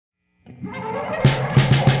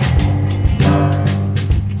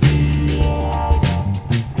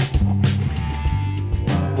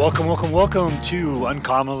welcome to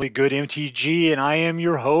Uncommonly Good MTG, and I am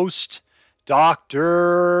your host,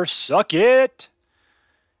 Dr. Suckit.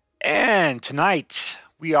 And tonight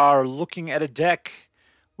we are looking at a deck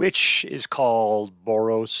which is called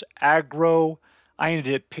Boros Aggro. I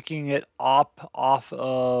ended up picking it up off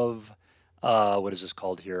of, what is this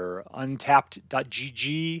called here?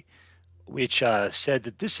 Untapped.gg, which said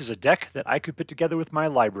that this is a deck that I could put together with my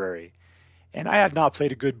library. And I have not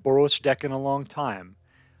played a good Boros deck in a long time.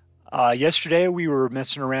 Yesterday we were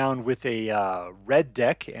messing around with a red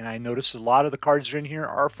deck, and I noticed a lot of the cards in here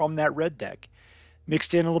are from that red deck.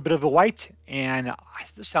 Mixed in a little bit of a white, and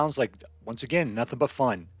this sounds like, once again, nothing but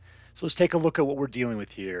fun. So let's take a look at what we're dealing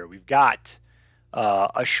with here. We've got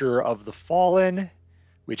Usher of the Fallen,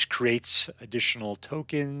 which creates additional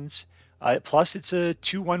tokens. Plus, it's a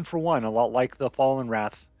 2-1 for 1, a lot like the Fallen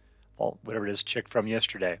Wrath, whatever it is, chick from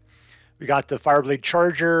yesterday. We got the Fireblade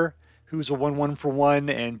Charger, who's a 1-1 for 1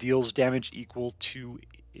 and deals damage equal to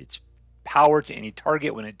its power to any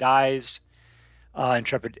target when it dies.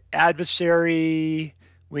 Intrepid Adversary,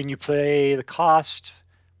 when you play the cost,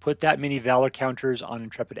 put that many Valor counters on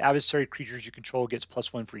Intrepid Adversary. Creatures you control gets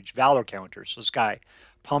 +1 for each Valor counter. So this guy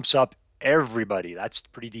pumps up everybody. That's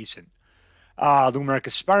pretty decent. Luminarch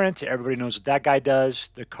Aspirant, everybody knows what that guy does.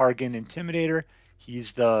 The Kargan Intimidator,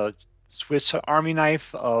 he's the Swiss Army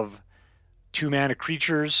knife of 2-mana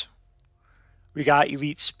creatures. We got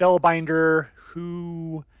Elite Spellbinder,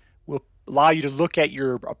 who will allow you to look at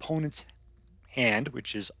your opponent's hand,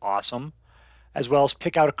 which is awesome, as well as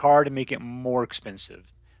pick out a card and make it more expensive.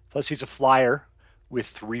 Plus, he's a flyer with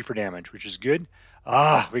 3 for damage, which is good.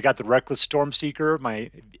 We got the Reckless Stormseeker, my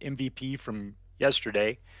MVP from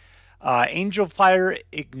yesterday. Angelfire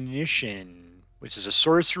Ignition, which is a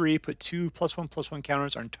sorcery. Put 2 +1/+1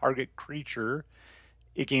 counters on target creature.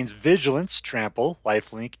 It gains Vigilance, Trample,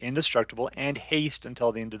 Lifelink, Indestructible, and Haste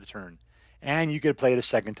until the end of the turn. And you could play it a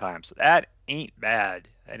second time. So that ain't bad.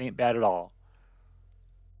 That ain't bad at all.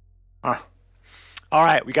 All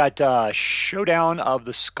right, we got Showdown of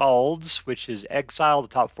the Skalds, which is exile the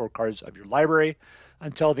top 4 cards of your library.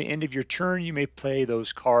 Until the end of your turn, you may play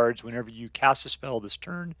those cards whenever you cast a spell this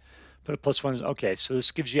turn. Put a +1. Okay, so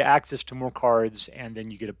this gives you access to more cards, and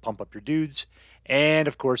then you get to pump up your dudes. And,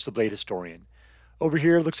 of course, the Blade Historian. Over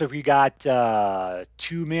here, it looks like we got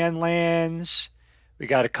 2-man lands. We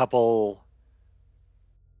got a couple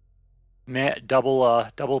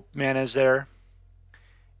double manas there.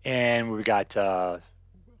 And we got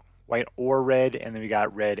white or red, and then we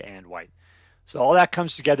got red and white. So all that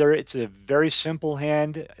comes together. It's a very simple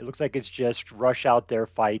hand. It looks like it's just rush out there,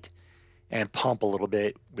 fight, and pump a little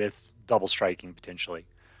bit with double striking potentially.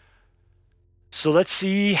 So let's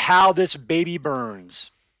see how this baby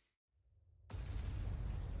burns.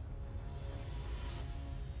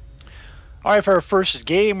 All right, for our first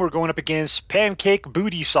game, we're going up against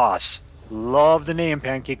PancakeBootySauce. Love the name,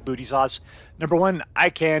 PancakeBootySauce. Number 1, I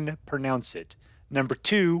can pronounce it. Number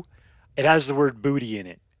 2, it has the word booty in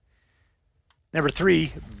it. Number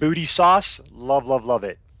 3, booty sauce. Love, love, love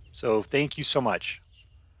it. So thank you so much.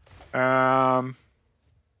 Yeah,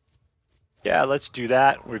 let's do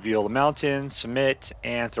that. Reveal the mountain, submit,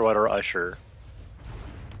 and throw out our Usher.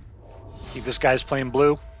 Think this guy's playing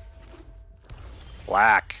blue?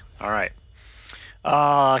 Black. All right.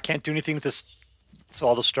 I can't do anything with this, so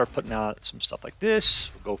I'll just start putting out some stuff like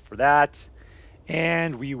this. We'll go for that,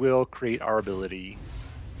 and we will create our ability,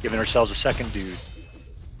 giving ourselves a second dude.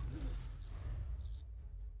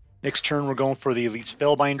 Next turn, we're going for the Elite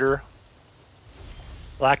Spellbinder,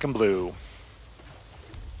 black and blue.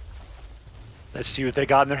 Let's see what they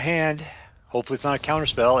got in their hand. Hopefully it's not a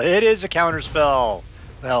counterspell. It is a counterspell!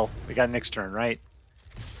 Well, we got next turn, right?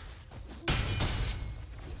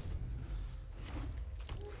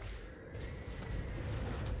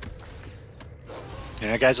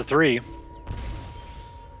 Yeah, that guy's a 3.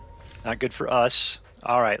 Not good for us.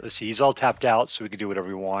 Alright, let's see. He's all tapped out, so we can do whatever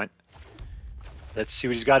we want. Let's see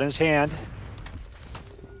what he's got in his hand.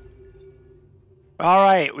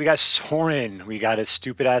 Alright, we got Sorin. We got a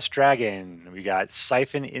stupid-ass dragon. We got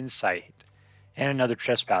Siphon Insight. And another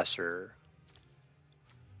Trespasser.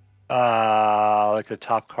 Look at the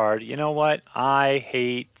top card. You know what? I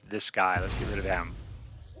hate this guy. Let's get rid of him.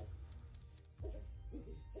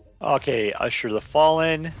 Okay, Usher the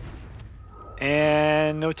Fallen,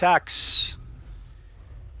 and no tax.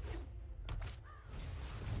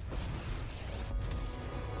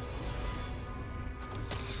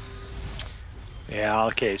 Yeah,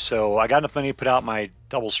 okay, so I got enough money to put out my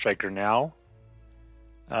double striker now.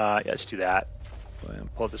 Yeah, let's do that.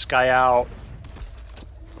 Pull this guy out.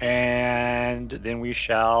 And then we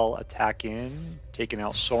shall attack in, taking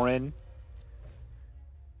out Sorin.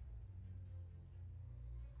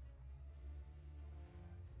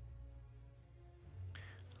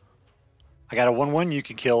 I got a 1/1 you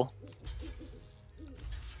can kill.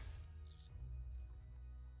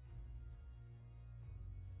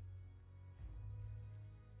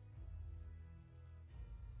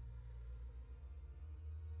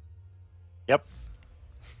 Yep.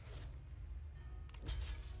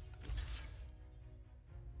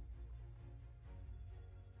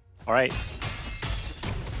 All right.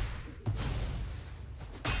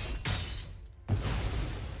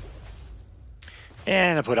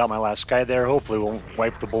 And I put out my last guy there. Hopefully won't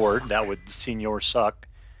wipe the board. That would senior suck.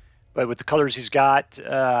 But with the colors he's got,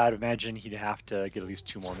 I'd imagine he'd have to get at least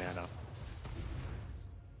 2 more mana.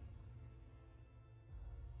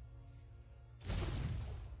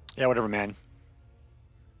 Yeah, whatever, man.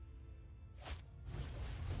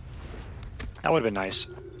 That would have been nice.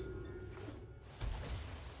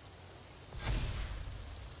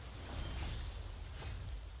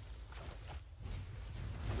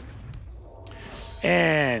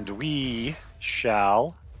 And we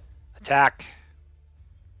shall attack.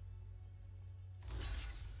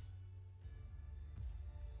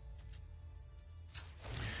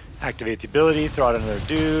 Activate the ability, throw out another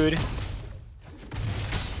dude.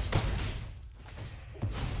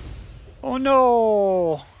 Oh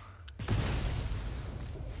no!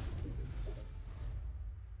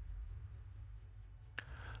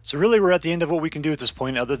 So really we're at the end of what we can do at this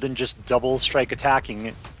point other than just double strike attacking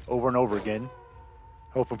it over and over again.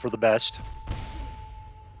 Hoping for the best.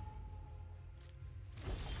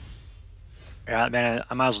 Yeah, man,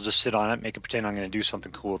 I might as well just sit on it, make it pretend I'm going to do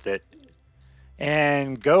something cool with it.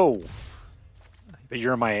 And go! But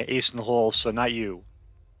you're my ace in the hole, so not you.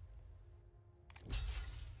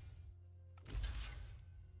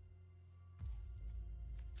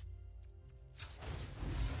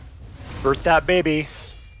 Birth that baby.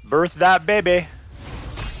 Birth that baby.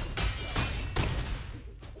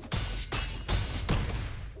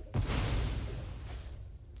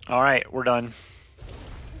 All right, we're done.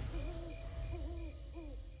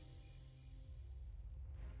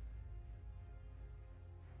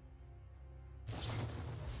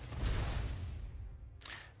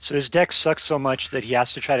 So his deck sucks so much that he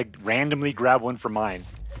has to try to randomly grab one for mine.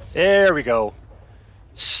 There we go.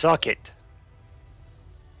 Suck it.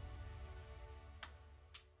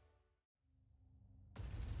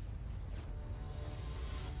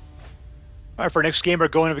 All right, for our next game, we're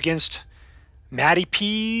going up against Matty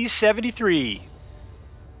P73.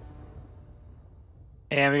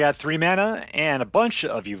 And we got 3 mana and a bunch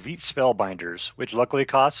of Elite Spellbinders, which luckily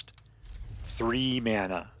cost 3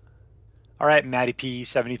 mana. All right, Matty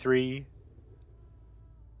P73.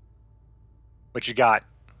 What you got?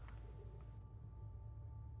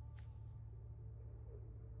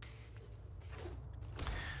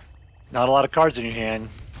 Not a lot of cards in your hand.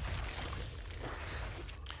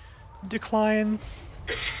 Decline.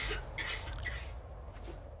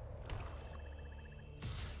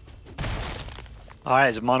 Alright,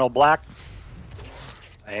 it's a Mon-Black.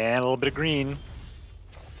 And a little bit of green.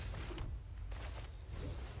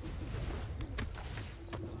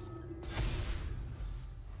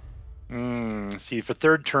 See, for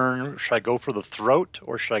third turn, should I go for the throat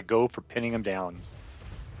or should I go for pinning him down?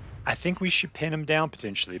 I think we should pin him down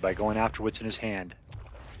potentially by going after what's in his hand.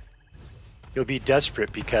 He'll be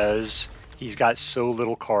desperate because he's got so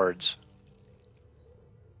little cards.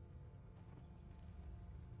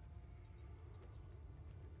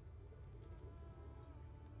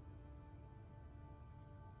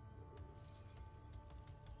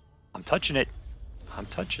 I'm touching it. I'm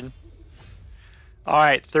touching. All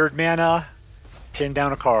right, third mana, pin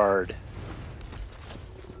down a card.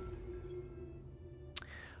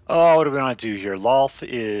 Oh, what do we want to do here? Lolth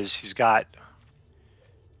is, he's got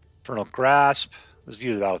Infernal Grasp. Let's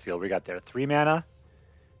view the battlefield. We got there 3 mana.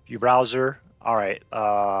 View browser. All right,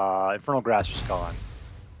 Infernal Grasp is gone.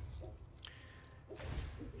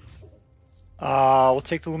 We'll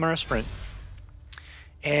take the Luminarch Aspirant.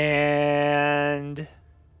 And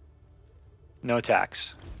no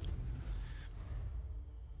attacks.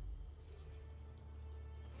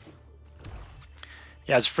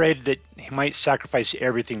 Yeah, I was afraid that he might sacrifice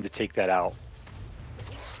everything to take that out.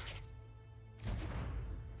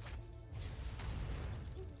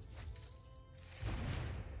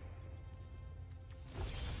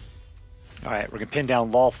 All right, we're gonna pin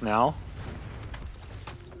down Lolth now.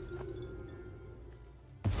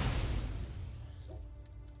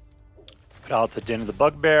 Put out the Den of the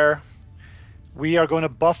Bugbear. We are going to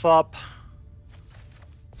buff up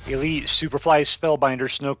Elite Superfly Spellbinder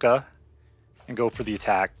Snoka and go for the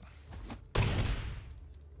attack.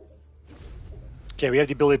 Okay, we have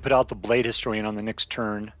the ability to put out the Blade Historian on the next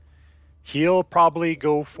turn. He'll probably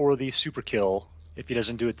go for the super kill if he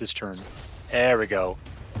doesn't do it this turn. There we go.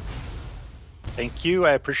 Thank you,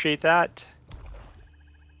 I appreciate that.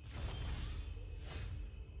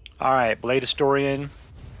 Alright, Blade Historian.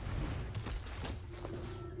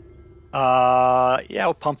 Yeah,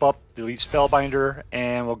 we'll pump up the Elite Spellbinder,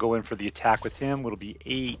 and we'll go in for the attack with him. It'll be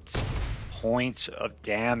 8 points of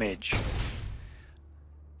damage.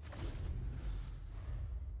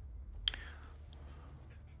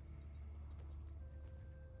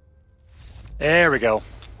 There we go.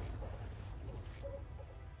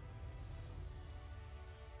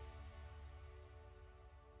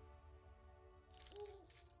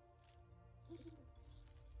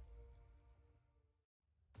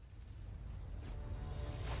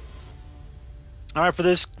 All right, for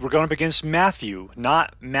this, we're going up against Matthew,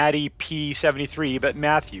 not Matty P73, but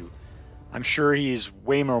Matthew. I'm sure he's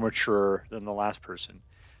way more mature than the last person.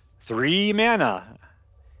 3 mana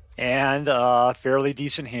and a fairly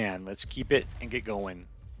decent hand. Let's keep it and get going.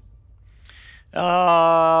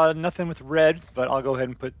 Nothing with red, but I'll go ahead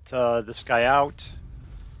and put this guy out.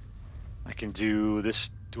 I can do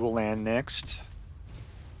this dual land next.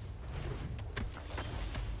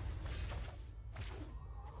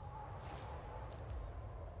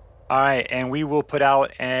 All right, and we will put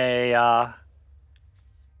out a, yeah,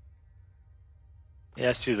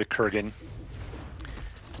 let's do the Kargan.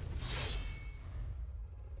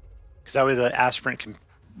 Because that way the Aspirant can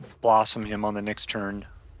blossom him on the next turn.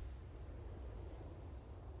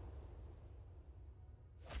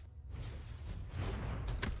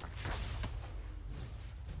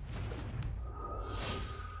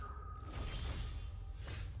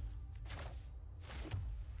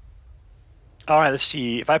 All right, let's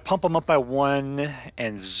see. If I pump them up by 1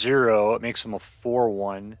 and 0, it makes them a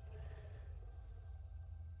 4/1.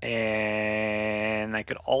 And I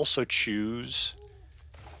could also choose...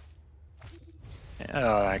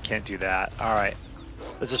 I can't do that. All right,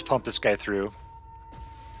 let's just pump this guy through.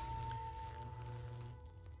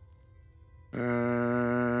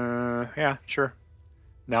 Yeah, sure.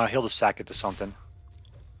 No, he'll just sack it to something.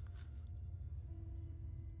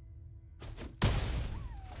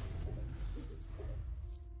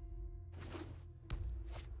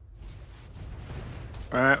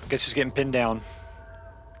 Alright, I guess he's getting pinned down.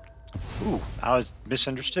 Ooh, I was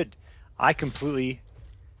misunderstood. I completely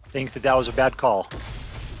think that that was a bad call.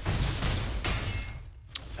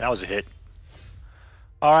 That was a hit.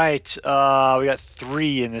 Alright, we got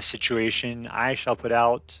 3 in this situation. I shall put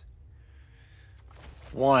out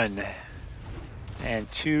 1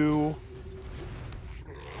 and 2.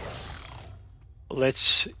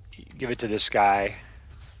 Let's give it to this guy.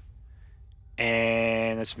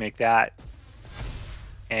 And let's make that.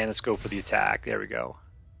 And let's go for the attack. There we go.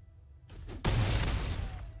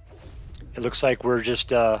 It looks like we're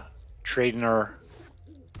just trading our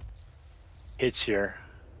hits here.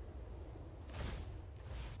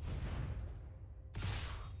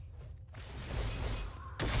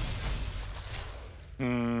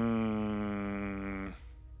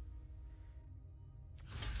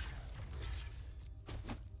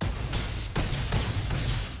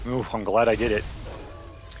 Ooh, I'm glad I did it.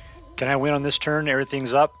 Can I win on this turn?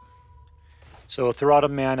 Everything's up. So throw out a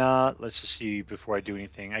mana. Let's just see before I do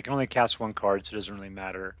anything. I can only cast 1 card, so it doesn't really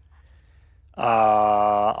matter.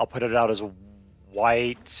 I'll put it out as a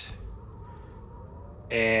white.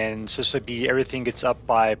 And so this would be everything gets up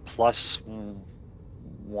by +1.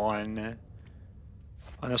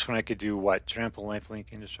 On this one I could do what? Trample,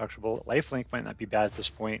 Lifelink, Indestructible. Lifelink might not be bad at this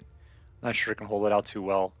point. I'm not sure I can hold it out too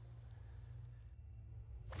well.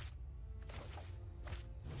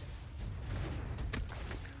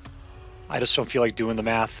 I just don't feel like doing the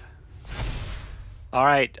math. All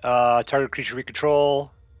right, target creature we control,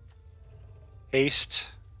 haste,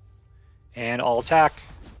 and all attack.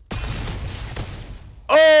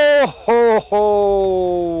 Oh ho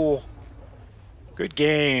ho! Good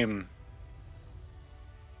game.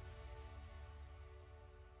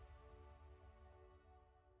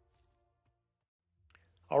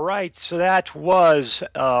 All right, so that was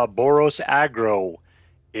Boros aggro.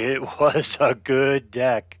 It was a good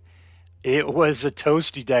deck. It was a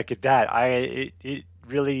toasty deck at that. It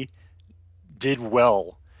really did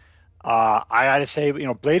well. I gotta say, you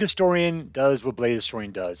know, Blade Historian does what Blade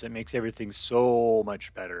Historian does. It makes everything so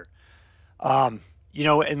much better. You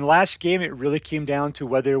know, in the last game, it really came down to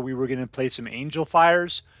whether we were going to play some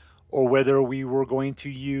Angelfires or whether we were going to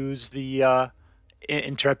use the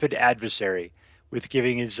Intrepid Adversary with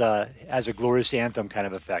giving his as a Glorious Anthem kind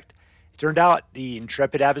of effect. It turned out the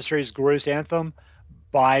Intrepid Adversary's Glorious Anthem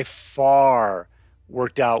by far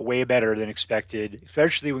worked out way better than expected,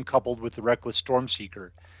 especially when coupled with the Reckless Stormseeker,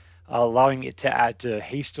 allowing it to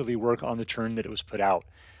hastily work on the turn that it was put out.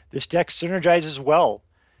 this deck synergizes well.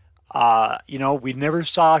 You know, we never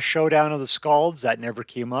saw Showdown of the Skalds. That never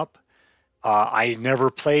came up. I never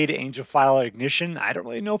played Angelfire Ignition. I don't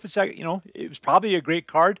really know if it's that, you know, it was probably a great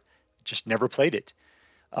card. Just never played it.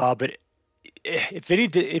 But if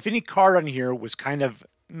any card on here was kind of,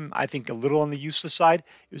 I think, a little on the useless side,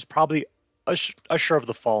 it was probably Usher of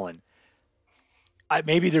the Fallen.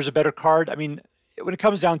 Maybe there's a better card. I mean, when it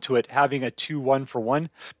comes down to it, having a 2/1 for 1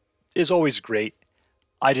 is always great.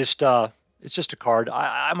 It's just a card.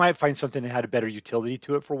 I might find something that had a better utility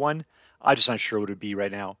to it for 1. I'm just not sure what it would be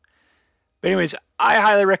right now. But anyways, I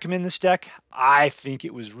highly recommend this deck. I think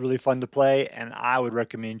it was really fun to play, and I would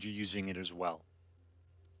recommend you using it as well.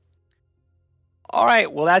 All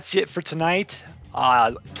right, well, that's it for tonight.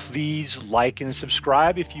 Please like and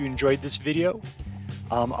subscribe if you enjoyed this video.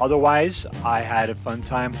 Otherwise, I had a fun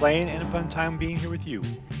time playing and a fun time being here with you.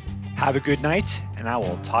 Have a good night, and I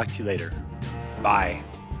will talk to you later. Bye.